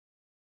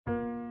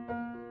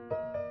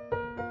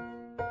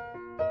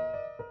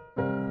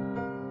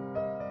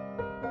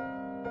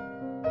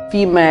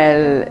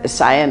female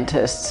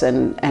scientists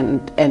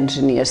and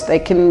engineers, they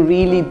can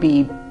really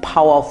be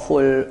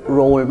powerful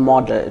role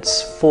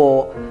models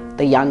for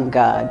the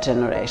younger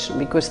generation,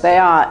 because they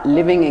are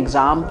living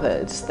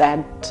examples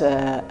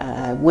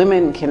that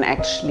women can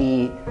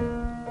actually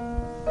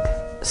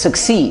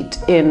succeed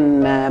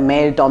in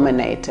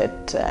male-dominated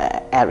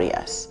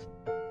areas.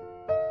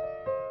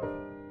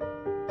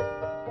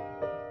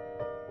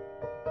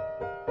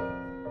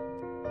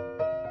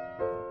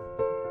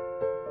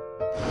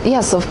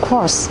 Yes, of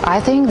course. I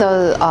think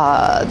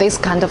this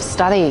kind of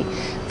study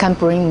can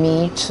bring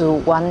me to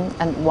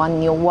one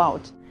new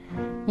world.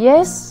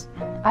 Yes,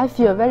 I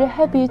feel very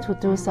happy to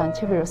do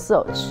scientific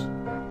research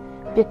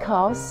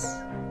because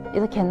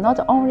it can not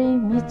only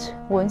meet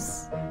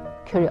one's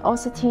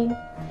curiosity,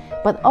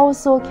 but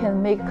also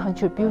can make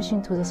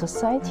contribution to the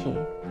society.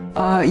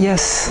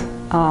 Yes,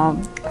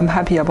 I'm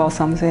happy about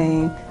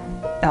something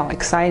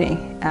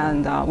exciting,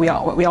 and we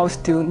always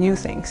do new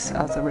things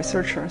as a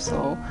researcher,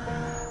 so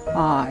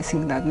I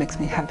think that makes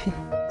me happy.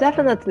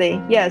 Definitely,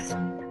 yes.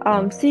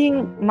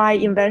 Seeing my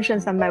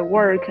inventions and my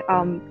work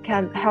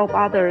can help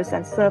others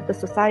and serve the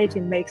society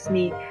makes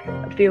me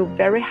feel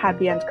very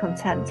happy and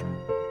content.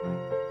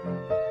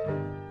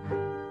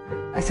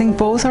 I think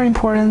both are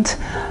important.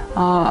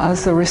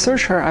 As a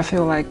researcher, I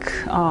feel like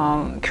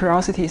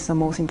curiosity is the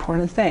most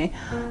important thing.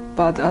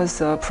 But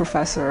as a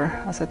professor,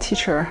 as a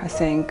teacher, I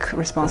think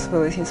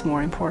responsibility is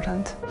more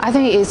important. I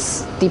think it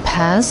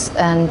depends,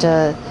 and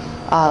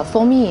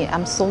for me,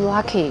 I'm so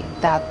lucky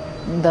that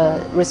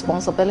the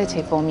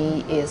responsibility for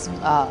me is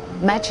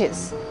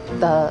matches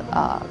the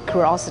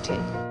curiosity.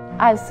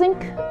 I think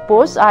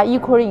both are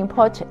equally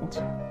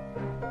important,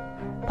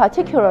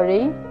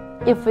 particularly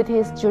if it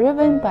is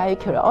driven by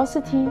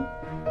curiosity,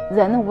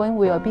 then one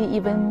will be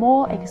even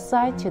more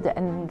excited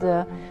and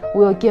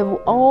will give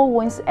all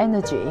one's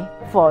energy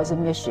for the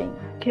mission.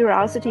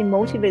 Curiosity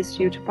motivates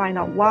you to find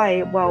out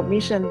why, while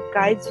mission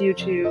guides you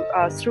to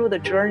through the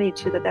journey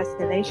to the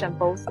destination.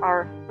 Both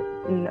are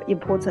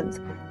important.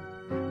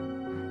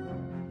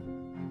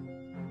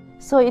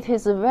 So it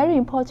is very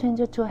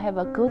important to have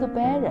a good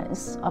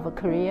balance of a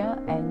career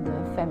and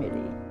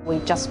family. We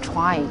just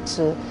try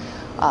to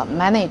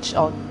manage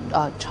or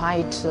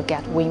try to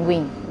get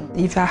win-win.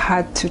 If I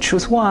had to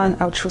choose one,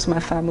 I would choose my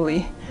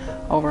family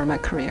over my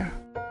career.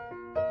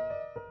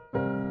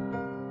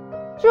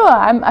 Sure,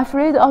 I'm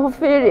afraid of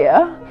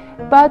failure,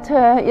 but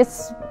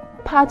it's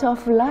part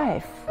of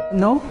life.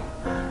 No,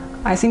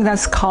 I think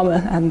that's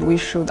common, and we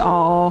should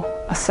all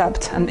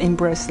accept and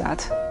embrace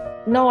that.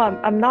 No,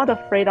 I'm not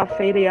afraid of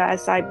failure,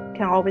 as I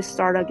can always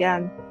start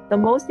again. The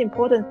most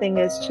important thing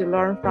is to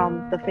learn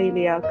from the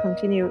failure,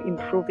 continue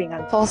improving.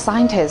 And for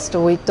scientists,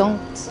 we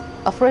don't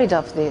afraid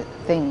of the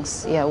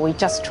things. Yeah, we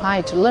just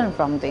try to learn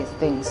from these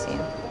things.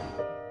 Yeah.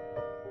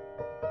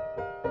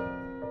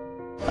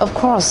 Of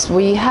course,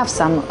 we have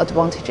some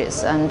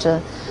advantages,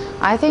 and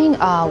I think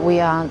we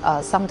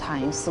are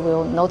sometimes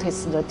will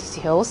notice the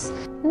details.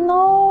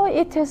 No,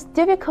 it is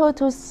difficult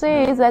to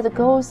say that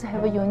girls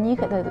have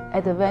unique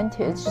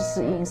advantages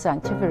in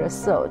scientific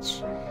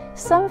research.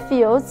 Some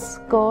fields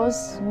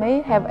girls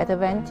may have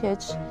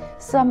advantage,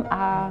 some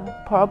are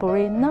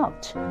probably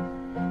not.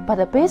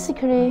 But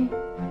basically,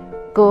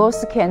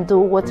 girls can do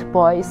what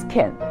boys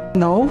can.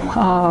 No,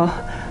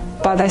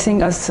 but I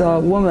think as a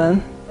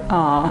woman,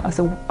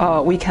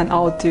 we can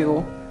all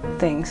do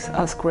things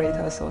as great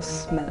as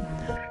those men.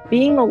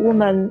 Being a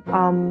woman,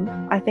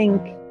 I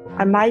think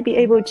I might be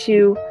able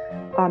to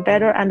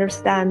better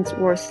understand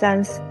or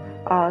sense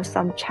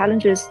some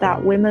challenges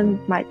that women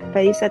might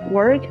face at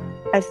work,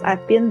 as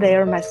I've been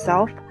there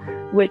myself,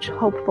 which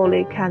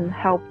hopefully can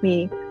help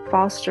me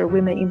foster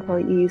women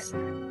employees'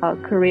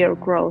 career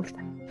growth.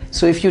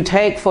 So if you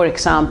take, for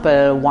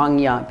example, Wang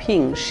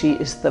Yaping, she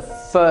is the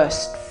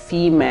first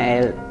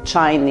female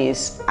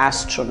Chinese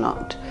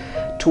astronaut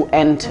to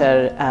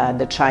enter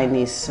the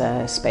Chinese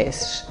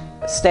space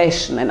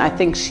station, and I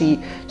think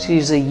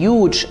she's a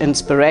huge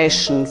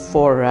inspiration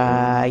for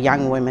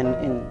young women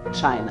in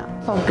China.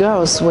 For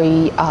girls,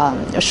 we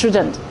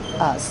shouldn't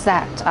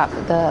set up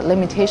the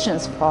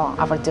limitations for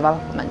our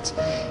development,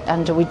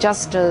 and we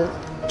just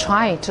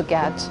try to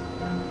get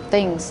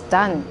things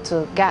done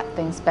to get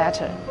things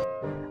better.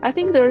 I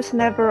think there's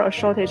never a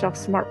shortage of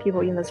smart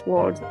people in this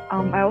world.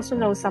 I also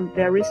know some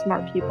very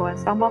smart people, and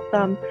some of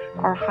them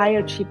are high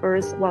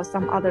achievers, while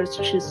some others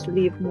choose to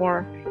live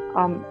more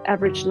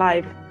average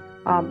life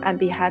and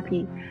be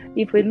happy.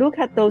 If we look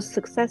at those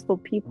successful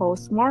people,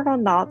 smart or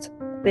not,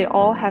 they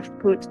all have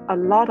put a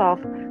lot of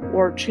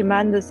or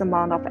tremendous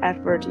amount of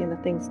effort in the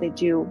things they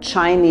do.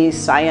 Chinese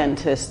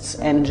scientists,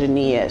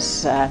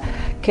 engineers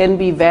can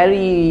be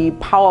very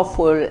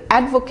powerful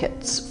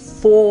advocates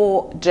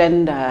for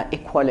gender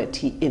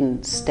equality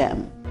in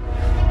STEM.